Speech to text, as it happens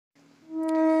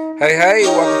Hey, hey,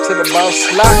 welcome to the Boss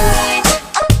Slot.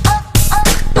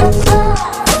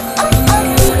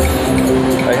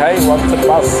 Hey, hey, welcome to the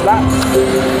Boss Slot.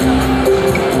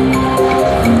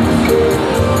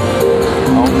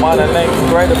 On Monday night,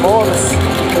 Great Immortals.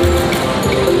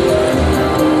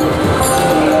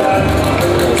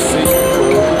 Let's see what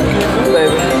we can do,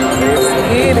 baby. Let's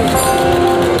get it.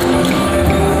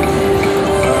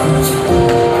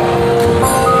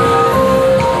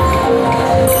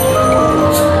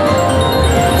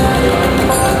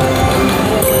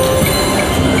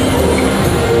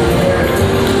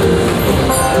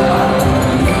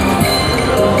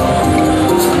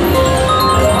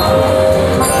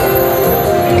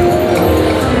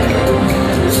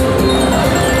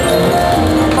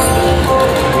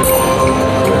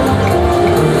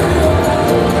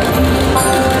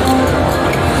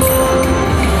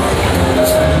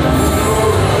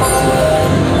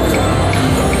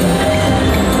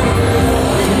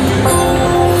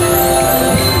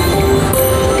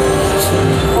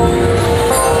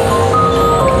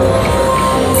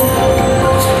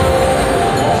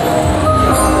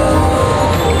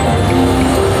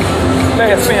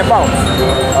 Spin bounce.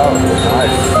 Oh,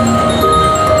 nice.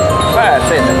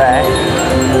 5 in the bag.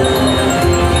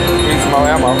 Need some more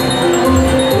ammo.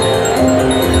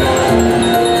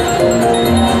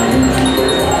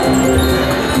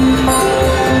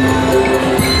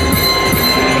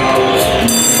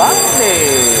 Body.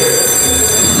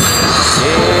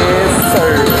 Yes,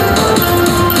 sir.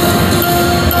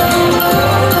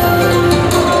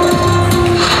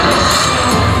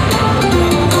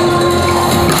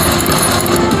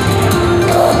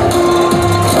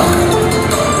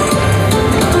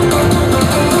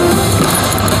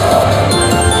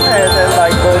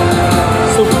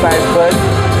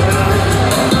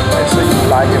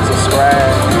 Like and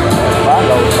subscribe,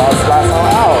 follow Boss Slots on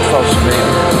all social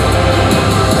media.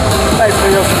 Thanks for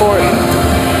your support.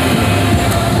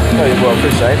 You know you will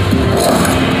appreciate it.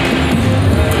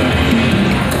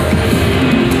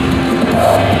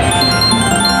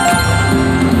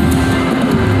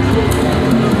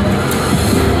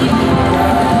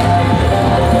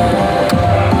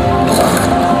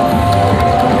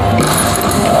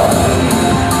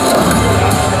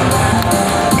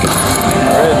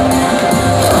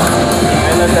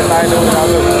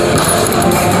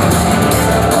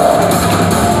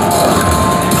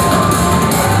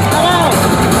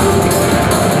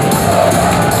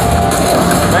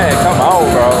 Man, come on,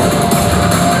 bro.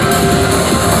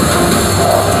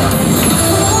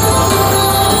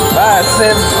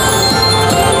 $5.7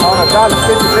 on $1.50.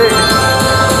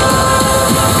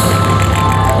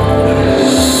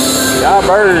 Y'all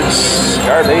birds,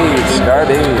 garbage.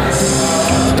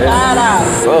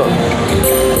 That's up.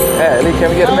 Hey, at least can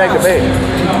we get it back to bed?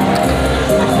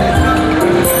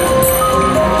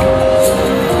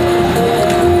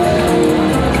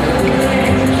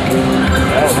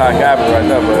 That was hot garbage right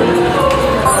there, buddy.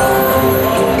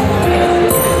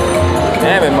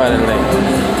 Damn it, money link.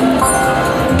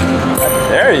 How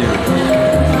dare you?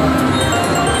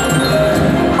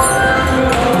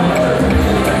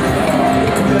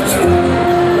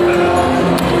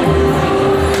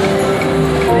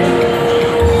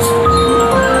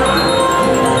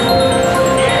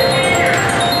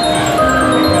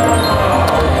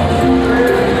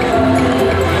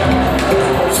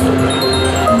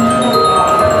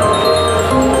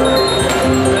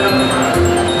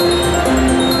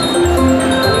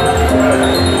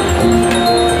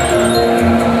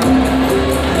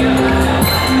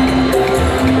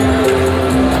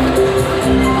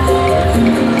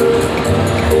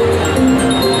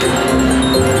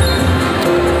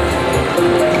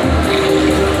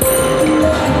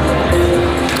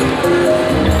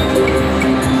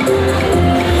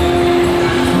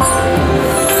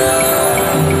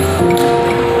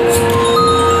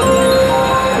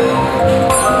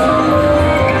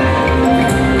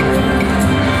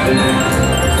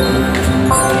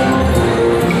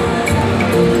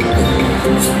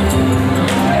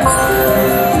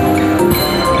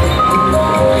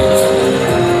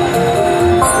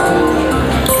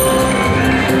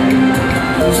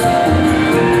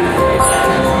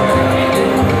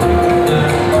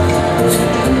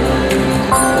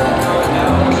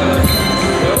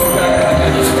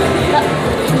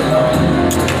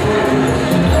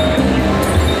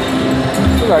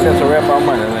 I guess a wrap on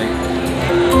Monday night.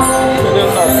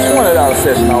 There's a $20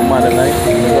 session on Monday night.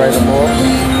 Great Immortals.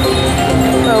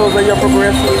 Those are your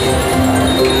progressives.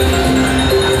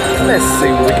 Let's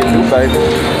see what we can do, baby.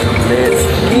 Let's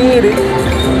get it.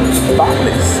 Box.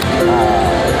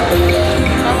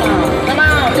 Come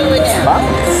on, do it now. Box.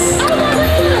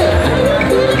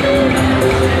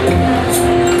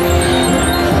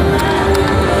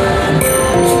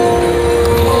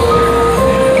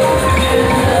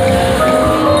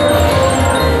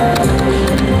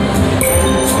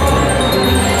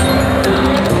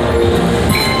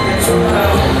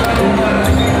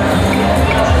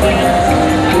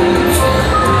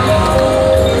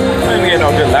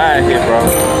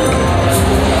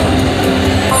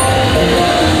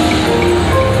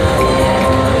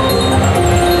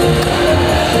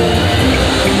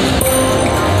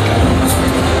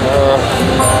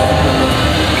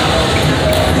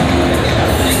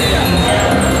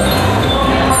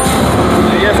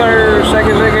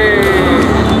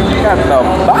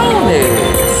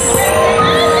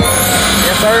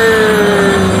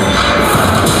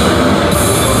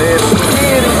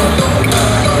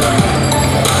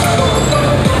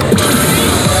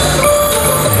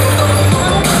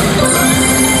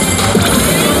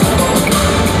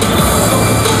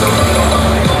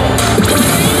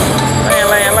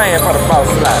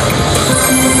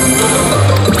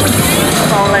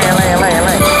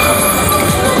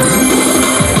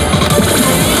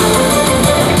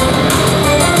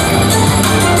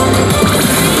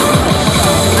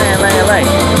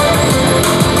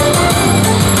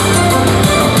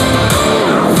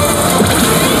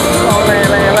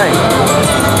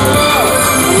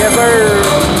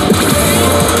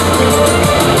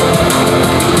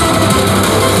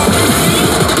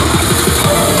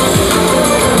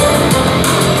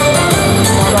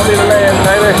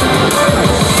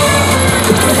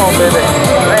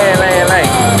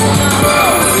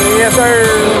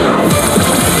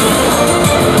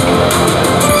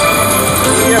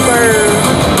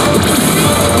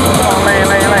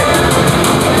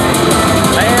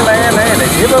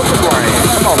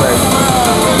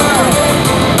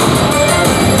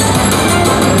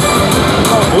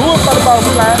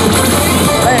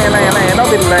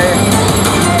 it, lad.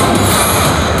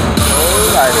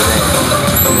 Alright then.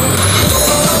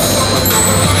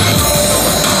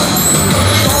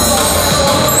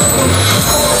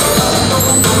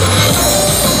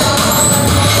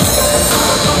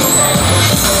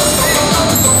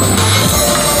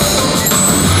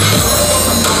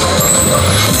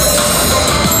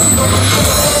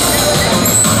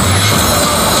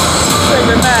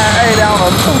 On a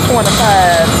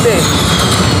 225 dick.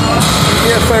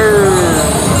 Yes, sir.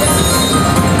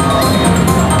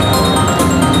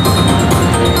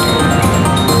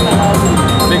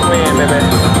 Big win, baby.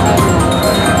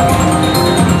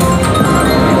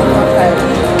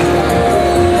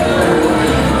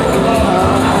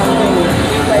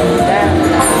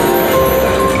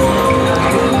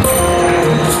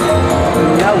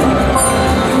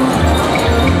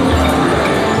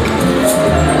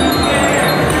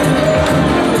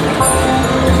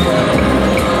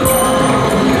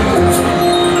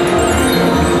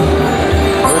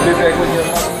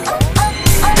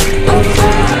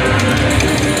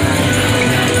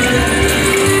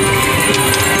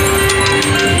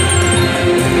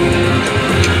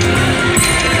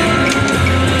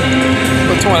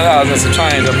 $20 and some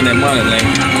change up in that money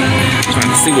lane. Trying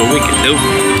to see what we can do.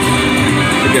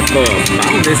 Look at the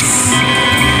bonus.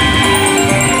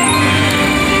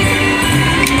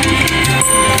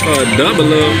 For a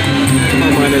double up. Come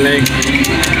on, money lane.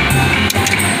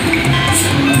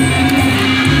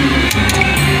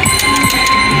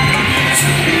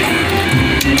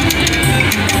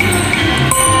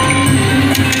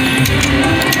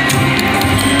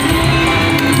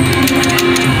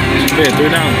 $3.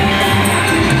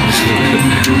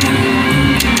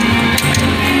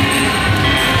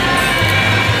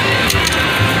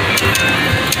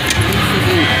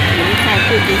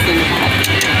 Put this in the box.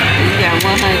 You got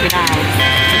 $100.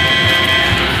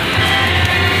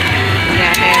 You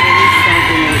gotta have at least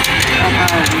something.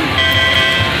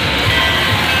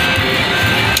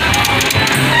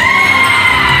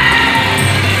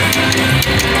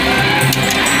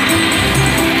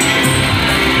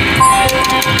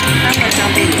 How much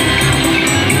on this?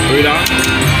 $3?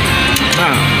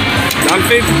 Nah,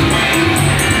 $1.50.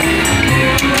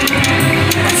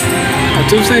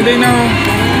 2 cents they know.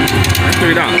 That's $3.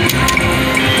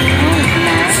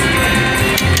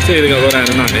 See, they're gonna go down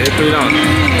to 90. It's $3.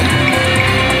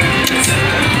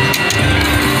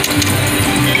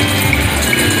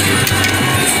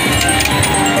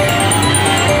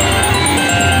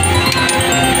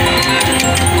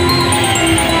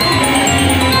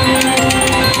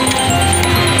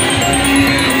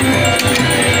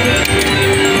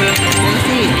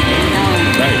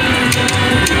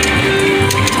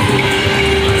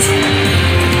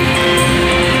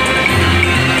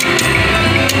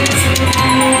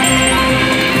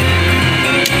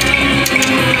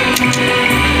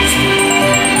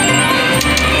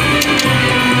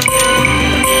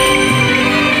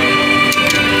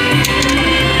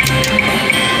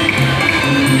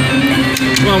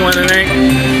 Come on, it ain't.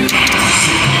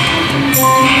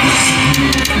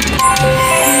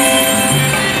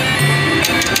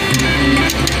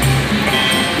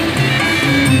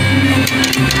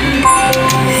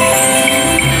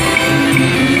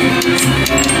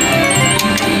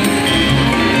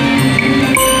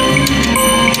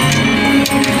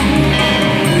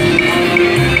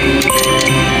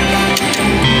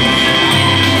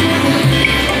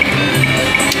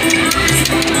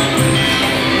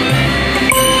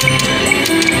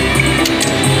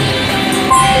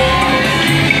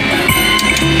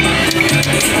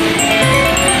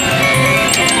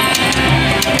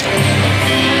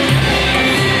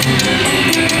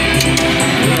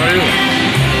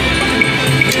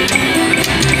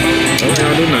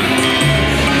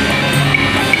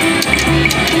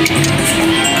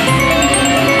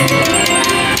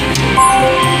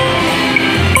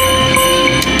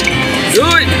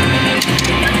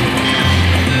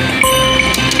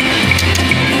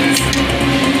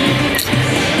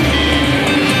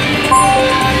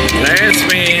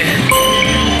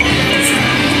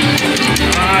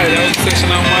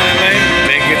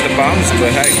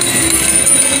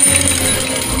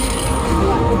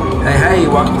 But hey,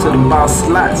 welcome to the Boss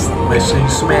Slots. Make sure you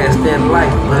smash that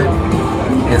like button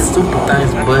and super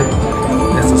thanks button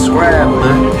and subscribe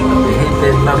button and hit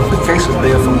that notification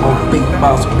bell for more big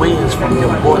boss wins from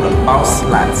your boy the Boss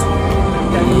Slots.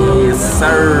 Yes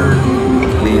sir,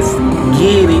 let's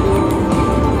get it.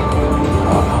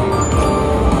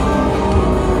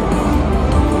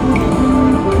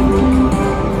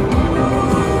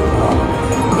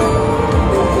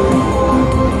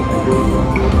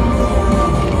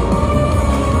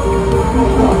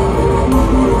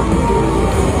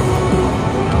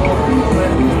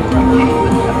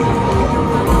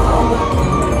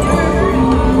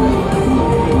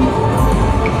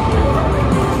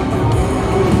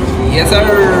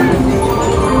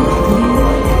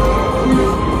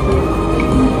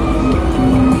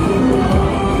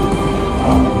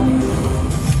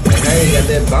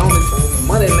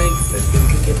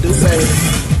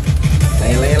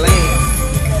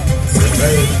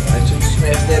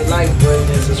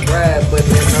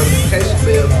 notification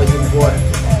bell for your boy.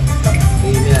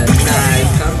 Leave me a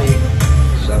nice comment.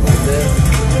 Show me that.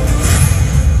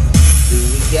 See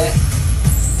what we got.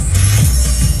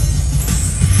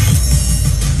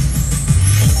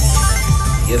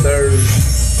 Yes, sir.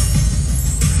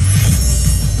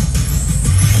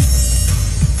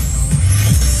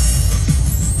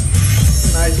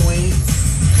 Nice win.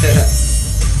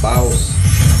 Boss.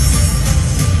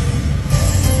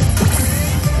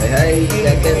 Hey, you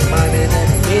got that money and that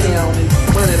money on this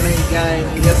money link game.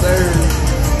 Yes, sir.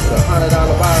 With $100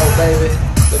 ball, baby.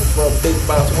 Looking for a big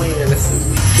boss win. Let's see what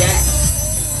we got.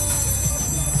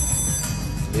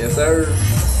 Yes, sir.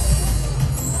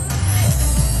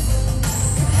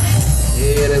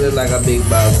 Yeah, that looks like a big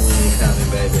boss win coming,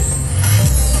 baby.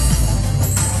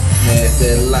 Smash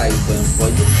that like button for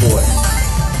your boy.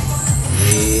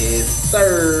 Yes,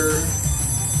 sir.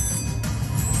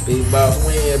 Big boss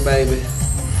win, baby.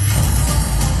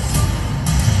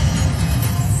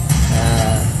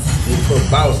 You put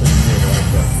boss in the middle right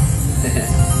there.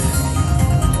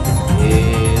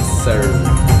 Yes, sir.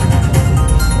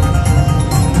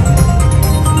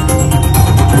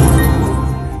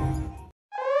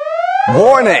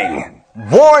 Warning!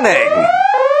 Warning!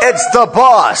 It's the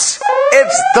boss!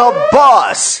 It's the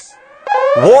boss!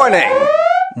 Warning!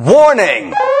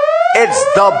 Warning! It's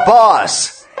the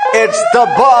boss! It's the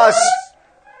boss!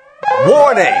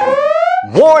 Warning!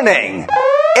 Warning!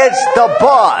 It's the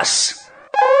boss!